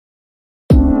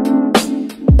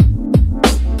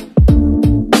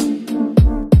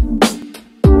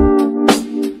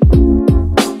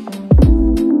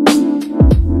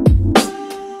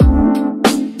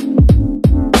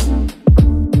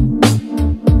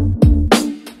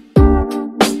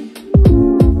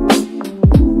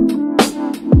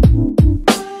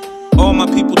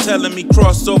telling me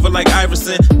cross over like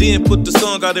Iverson. Then put the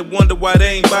song out and wonder why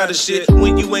they ain't buy the shit.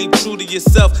 When you ain't true to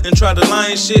yourself and try to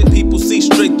lie and shit, people see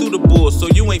straight through the bull, so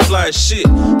you ain't fly as shit.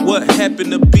 What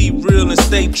happened to be real and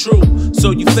stay true?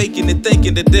 So you faking and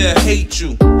thinking that they'll hate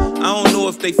you. I don't know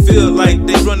if they feel like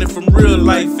they running from real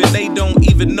life, and they don't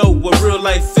even know what real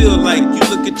life feel like.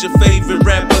 You look at your favorite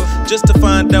rapper just to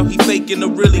find out he faking a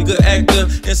really good actor.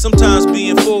 And sometimes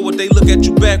being forward, they look at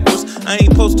you backwards. I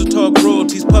ain't supposed to talk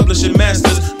royalties, publishing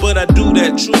masters, but I do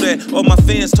that, true that. All my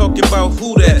fans talking about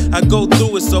who that. I go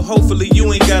through it, so hopefully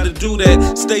you ain't gotta do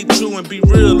that. Stay true and be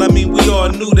real, I mean we all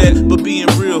knew that. But being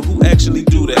real, who actually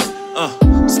do that?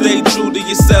 Stay true to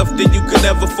yourself, then you can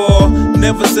never fall.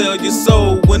 Never sell your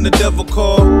soul when the devil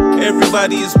call.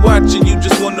 Everybody is watching, you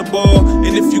just want the ball.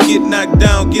 And if you get knocked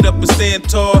down, get up and stand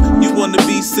tall. You wanna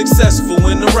be successful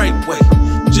in the right way.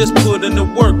 Just put in the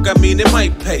work, I mean it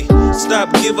might pay.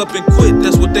 Stop, give up and quit,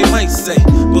 that's what they might say.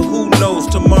 But who knows,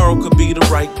 tomorrow could be the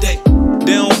right day.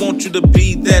 They don't want you to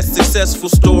be that successful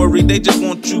story. They just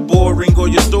want you boring, or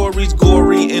your story's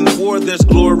gory. In war there's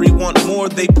glory, want more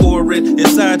they pour it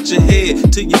inside your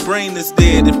head till your brain is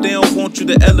dead. If they don't want you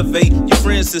to elevate, your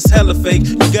friends is hella fake.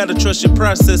 You gotta trust your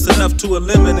process enough to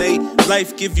eliminate.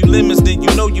 Life give you lemons, then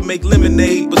you know you make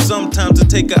lemonade. But sometimes it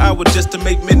take an hour just to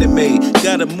make Minute Maid.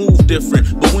 Gotta move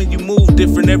different, but when you move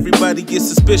different, everybody gets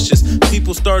suspicious.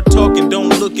 People start talking, don't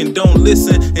look and don't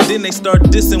listen, and then they start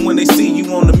dissing when they see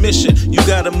you on a mission. You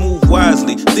gotta move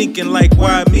wisely, thinking like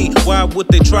why me? Why would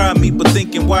they try me? But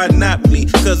thinking why not me?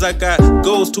 Cause I got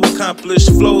goals to accomplish,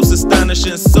 flows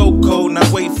astonishing, so cold.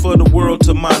 Now wait for the world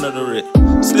to monitor it.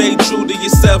 Stay true to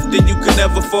yourself, then you can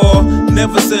never fall.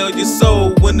 Never sell your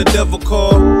soul when the devil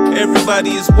call.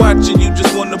 Everybody is watching, you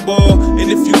just want the ball.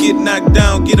 And if you get knocked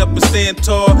down, get up and stand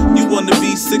tall. You wanna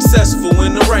be successful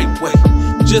in the right way.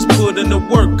 Just put in the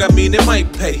work, I mean it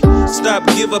might pay. Stop,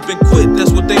 give up and quit,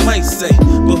 that's what they might say.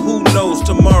 But who knows,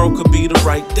 tomorrow could be the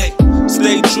right day.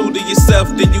 Stay true to yourself,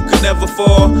 then you can never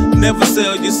fall. Never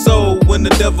sell your soul when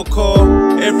the devil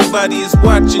call. Everybody is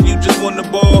watching, you just want the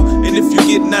ball. And if you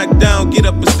get knocked down, get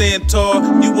up and stand tall.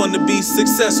 You wanna be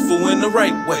successful in the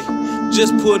right way.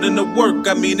 Just put in the work,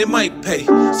 I mean it might pay.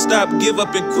 Stop, give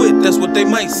up and quit, that's what they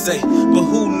might say. But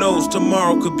who knows,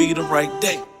 tomorrow could be the right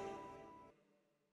day.